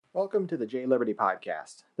Welcome to the J Liberty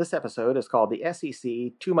Podcast. This episode is called The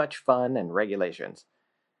SEC Too Much Fun and Regulations.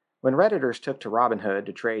 When Redditors took to Robinhood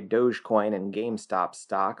to trade Dogecoin and GameStop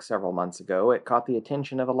stock several months ago, it caught the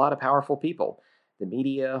attention of a lot of powerful people: the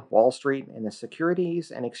media, Wall Street, and the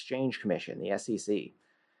Securities and Exchange Commission, the SEC.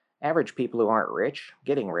 Average people who aren't rich,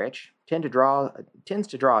 getting rich, tends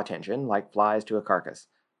to draw attention like flies to a carcass.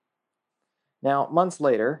 Now, months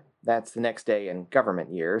later, that's the next day in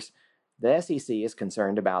government years, the SEC is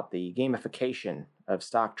concerned about the gamification of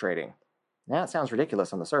stock trading. Now, it sounds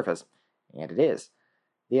ridiculous on the surface, and it is.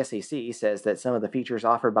 The SEC says that some of the features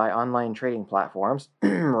offered by online trading platforms,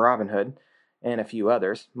 Robinhood, and a few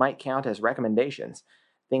others, might count as recommendations.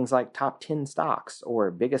 Things like top 10 stocks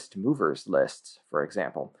or biggest movers lists, for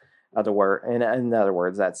example. In other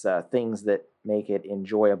words, that's things that make it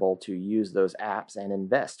enjoyable to use those apps and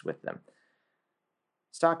invest with them.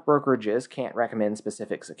 Stock brokerages can't recommend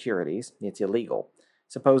specific securities. It's illegal.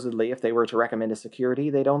 Supposedly, if they were to recommend a security,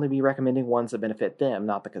 they'd only be recommending ones that benefit them,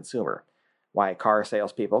 not the consumer. Why car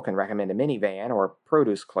salespeople can recommend a minivan or a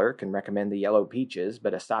produce clerk can recommend the yellow peaches,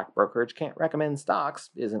 but a stock brokerage can't recommend stocks,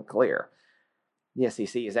 isn't clear. The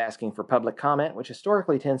SEC is asking for public comment, which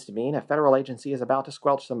historically tends to mean a federal agency is about to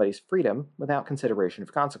squelch somebody's freedom without consideration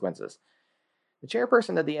of consequences. The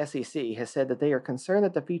chairperson of the SEC has said that they are concerned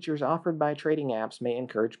that the features offered by trading apps may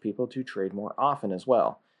encourage people to trade more often as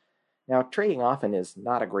well. Now, trading often is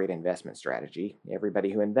not a great investment strategy.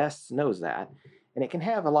 Everybody who invests knows that, and it can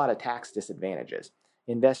have a lot of tax disadvantages.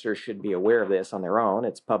 Investors should be aware of this on their own,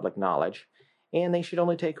 it's public knowledge, and they should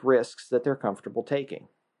only take risks that they're comfortable taking.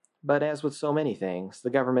 But as with so many things, the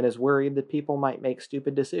government is worried that people might make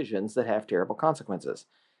stupid decisions that have terrible consequences.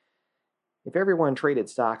 If everyone traded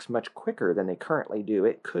stocks much quicker than they currently do,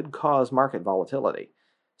 it could cause market volatility.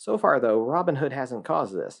 So far, though, Robinhood hasn't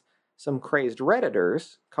caused this. Some crazed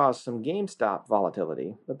Redditors caused some GameStop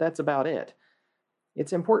volatility, but that's about it.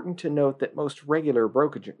 It's important to note that most regular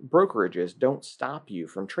brokerages don't stop you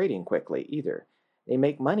from trading quickly either. They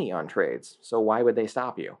make money on trades, so why would they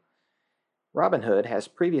stop you? Robinhood has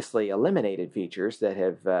previously eliminated features that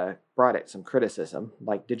have brought it some criticism,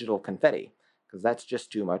 like digital confetti, because that's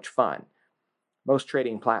just too much fun. Most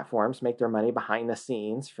trading platforms make their money behind the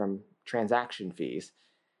scenes from transaction fees,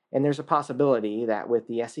 and there's a possibility that with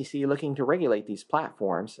the SEC looking to regulate these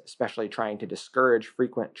platforms, especially trying to discourage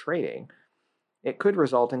frequent trading, it could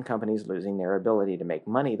result in companies losing their ability to make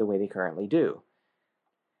money the way they currently do.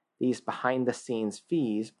 These behind-the-scenes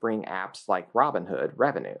fees bring apps like Robinhood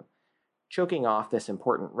revenue. Choking off this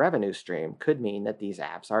important revenue stream could mean that these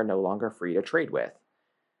apps are no longer free to trade with.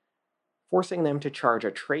 Forcing them to charge a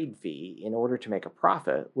trade fee in order to make a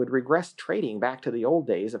profit would regress trading back to the old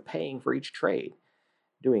days of paying for each trade.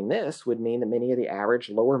 Doing this would mean that many of the average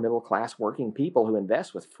lower middle class working people who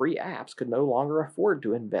invest with free apps could no longer afford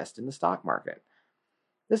to invest in the stock market.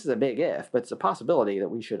 This is a big if, but it's a possibility that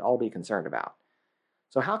we should all be concerned about.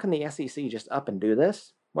 So how can the SEC just up and do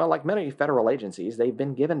this? Well, like many federal agencies, they've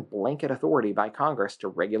been given blanket authority by Congress to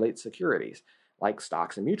regulate securities, like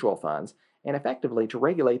stocks and mutual funds, and effectively to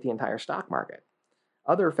regulate the entire stock market.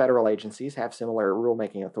 Other federal agencies have similar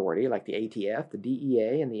rulemaking authority, like the ATF, the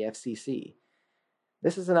DEA, and the FCC.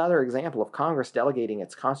 This is another example of Congress delegating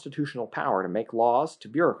its constitutional power to make laws to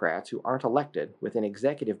bureaucrats who aren't elected within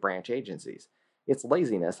executive branch agencies. It's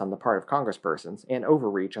laziness on the part of congresspersons and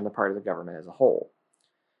overreach on the part of the government as a whole.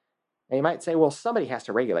 Now you might say, well, somebody has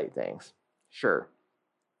to regulate things. Sure.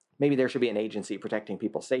 Maybe there should be an agency protecting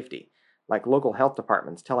people's safety, like local health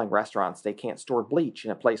departments telling restaurants they can't store bleach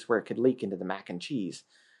in a place where it could leak into the mac and cheese.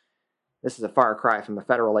 This is a far cry from a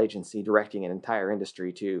federal agency directing an entire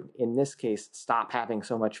industry to, in this case, stop having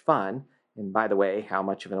so much fun. And by the way, how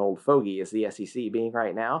much of an old fogey is the SEC being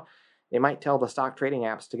right now? They might tell the stock trading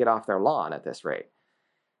apps to get off their lawn at this rate.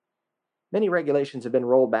 Many regulations have been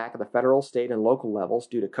rolled back at the federal, state, and local levels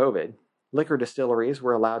due to COVID. Liquor distilleries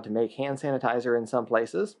were allowed to make hand sanitizer in some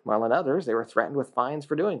places, while in others they were threatened with fines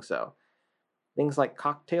for doing so. Things like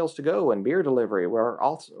cocktails to go and beer delivery were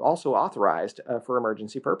also authorized for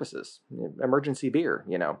emergency purposes. Emergency beer,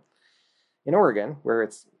 you know. In Oregon, where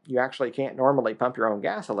you actually can't normally pump your own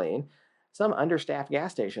gasoline, some understaffed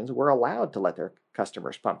gas stations were allowed to let their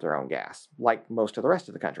customers pump their own gas, like most of the rest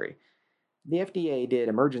of the country. The FDA did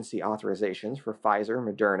emergency authorizations for Pfizer,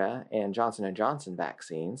 Moderna, and Johnson & Johnson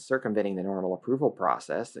vaccines, circumventing the normal approval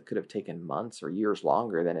process that could have taken months or years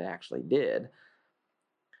longer than it actually did.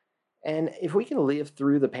 And if we can live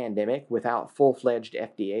through the pandemic without full-fledged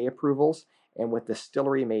FDA approvals and with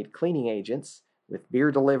distillery-made cleaning agents, with beer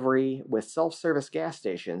delivery, with self-service gas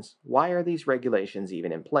stations, why are these regulations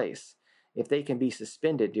even in place? If they can be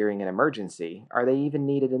suspended during an emergency, are they even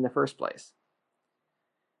needed in the first place?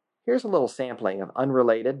 Here's a little sampling of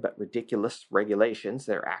unrelated but ridiculous regulations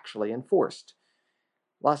that are actually enforced.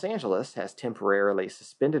 Los Angeles has temporarily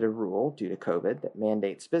suspended a rule due to COVID that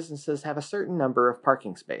mandates businesses have a certain number of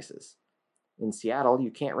parking spaces. In Seattle,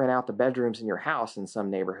 you can't rent out the bedrooms in your house in some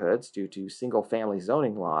neighborhoods due to single-family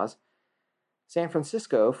zoning laws. San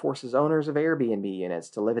Francisco forces owners of Airbnb units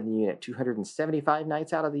to live in the unit 275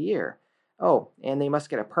 nights out of the year. Oh, and they must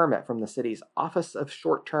get a permit from the city's Office of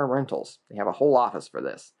Short-Term Rentals. They have a whole office for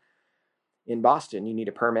this. In Boston, you need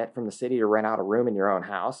a permit from the city to rent out a room in your own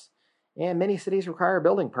house. And many cities require a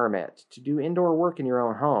building permit to do indoor work in your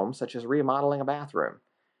own home, such as remodeling a bathroom.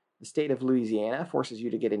 The state of Louisiana forces you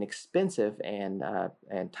to get an expensive and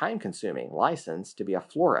time-consuming license to be a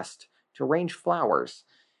florist, to arrange flowers.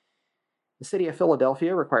 The city of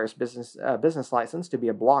Philadelphia requires business license to be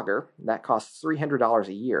a blogger. That costs $300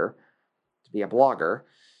 a year to be a blogger.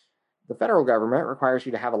 The federal government requires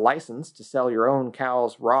you to have a license to sell your own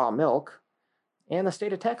cow's raw milk. And the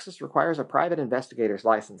state of Texas requires a private investigator's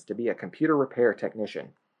license to be a computer repair technician.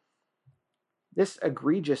 This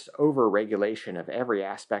egregious over-regulation of every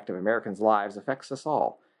aspect of Americans' lives affects us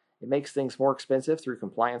all. It makes things more expensive through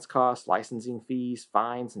compliance costs, licensing fees,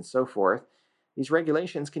 fines, and so forth. These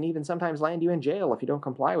regulations can even sometimes land you in jail if you don't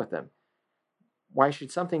comply with them. Why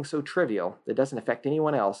should something so trivial that doesn't affect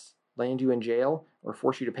anyone else land you in jail or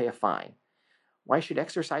force you to pay a fine? Why should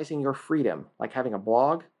exercising your freedom, like having a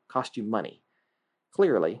blog, cost you money?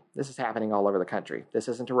 Clearly, this is happening all over the country. This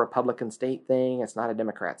isn't a Republican state thing. It's not a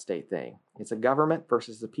Democrat state thing. It's a government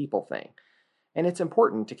versus the people thing. And it's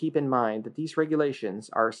important to keep in mind that these regulations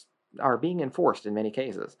are being enforced in many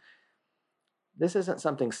cases. This isn't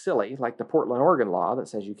something silly like the Portland, Oregon law that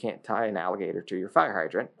says you can't tie an alligator to your fire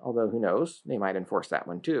hydrant, although who knows, they might enforce that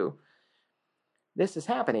one too. This is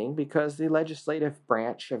happening because the legislative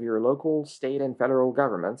branch of your local, state, and federal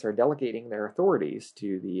governments are delegating their authorities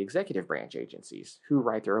to the executive branch agencies, who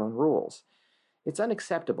write their own rules. It's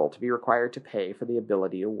unacceptable to be required to pay for the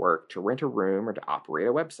ability to work, to rent a room, or to operate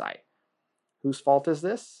a website. Whose fault is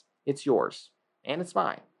this? It's yours. And it's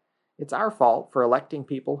mine. It's our fault for electing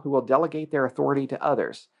people who will delegate their authority to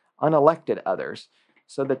others, unelected others,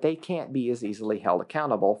 so that they can't be as easily held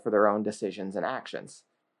accountable for their own decisions and actions.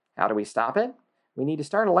 How do we stop it? We need to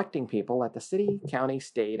start electing people at the city, county,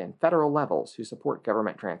 state, and federal levels who support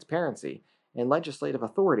government transparency and legislative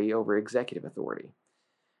authority over executive authority.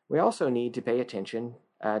 We also need to pay attention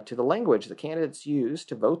to the language the candidates use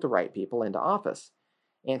to vote the right people into office.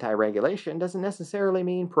 Anti-regulation doesn't necessarily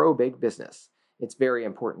mean pro-big business. It's very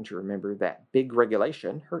important to remember that big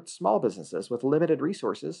regulation hurts small businesses with limited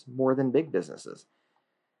resources more than big businesses.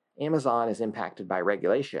 Amazon is impacted by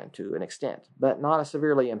regulation to an extent, but not as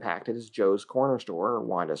severely impacted as Joe's Corner Store or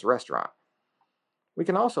Wanda's Restaurant. We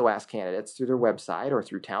can also ask candidates through their website or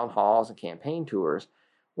through town halls and campaign tours,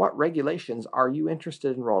 what regulations are you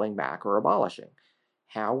interested in rolling back or abolishing?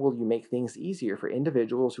 How will you make things easier for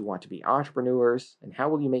individuals who want to be entrepreneurs, and how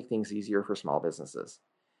will you make things easier for small businesses?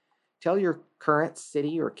 Tell your current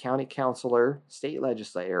city or county councilor, state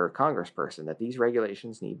legislator, or congressperson that these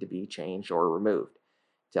regulations need to be changed or removed.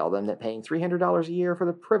 Tell them that paying $300 a year for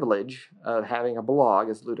the privilege of having a blog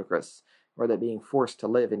is ludicrous, or that being forced to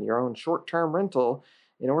live in your own short-term rental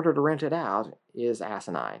in order to rent it out is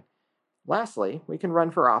asinine. Lastly, we can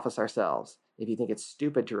run for office ourselves. If you think it's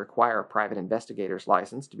stupid to require a private investigator's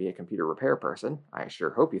license to be a computer repair person, I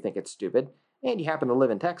sure hope you think it's stupid, and you happen to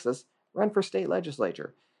live in Texas, run for state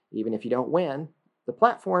legislature. Even if you don't win, the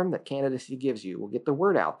platform that candidacy gives you will get the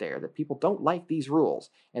word out there that people don't like these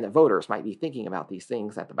rules and that voters might be thinking about these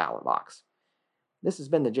things at the ballot box. This has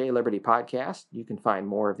been the J Liberty Podcast. You can find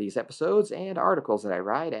more of these episodes and articles that I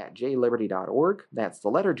write at jliberty.org. That's the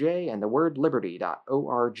letter J and the word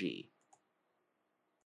liberty.org.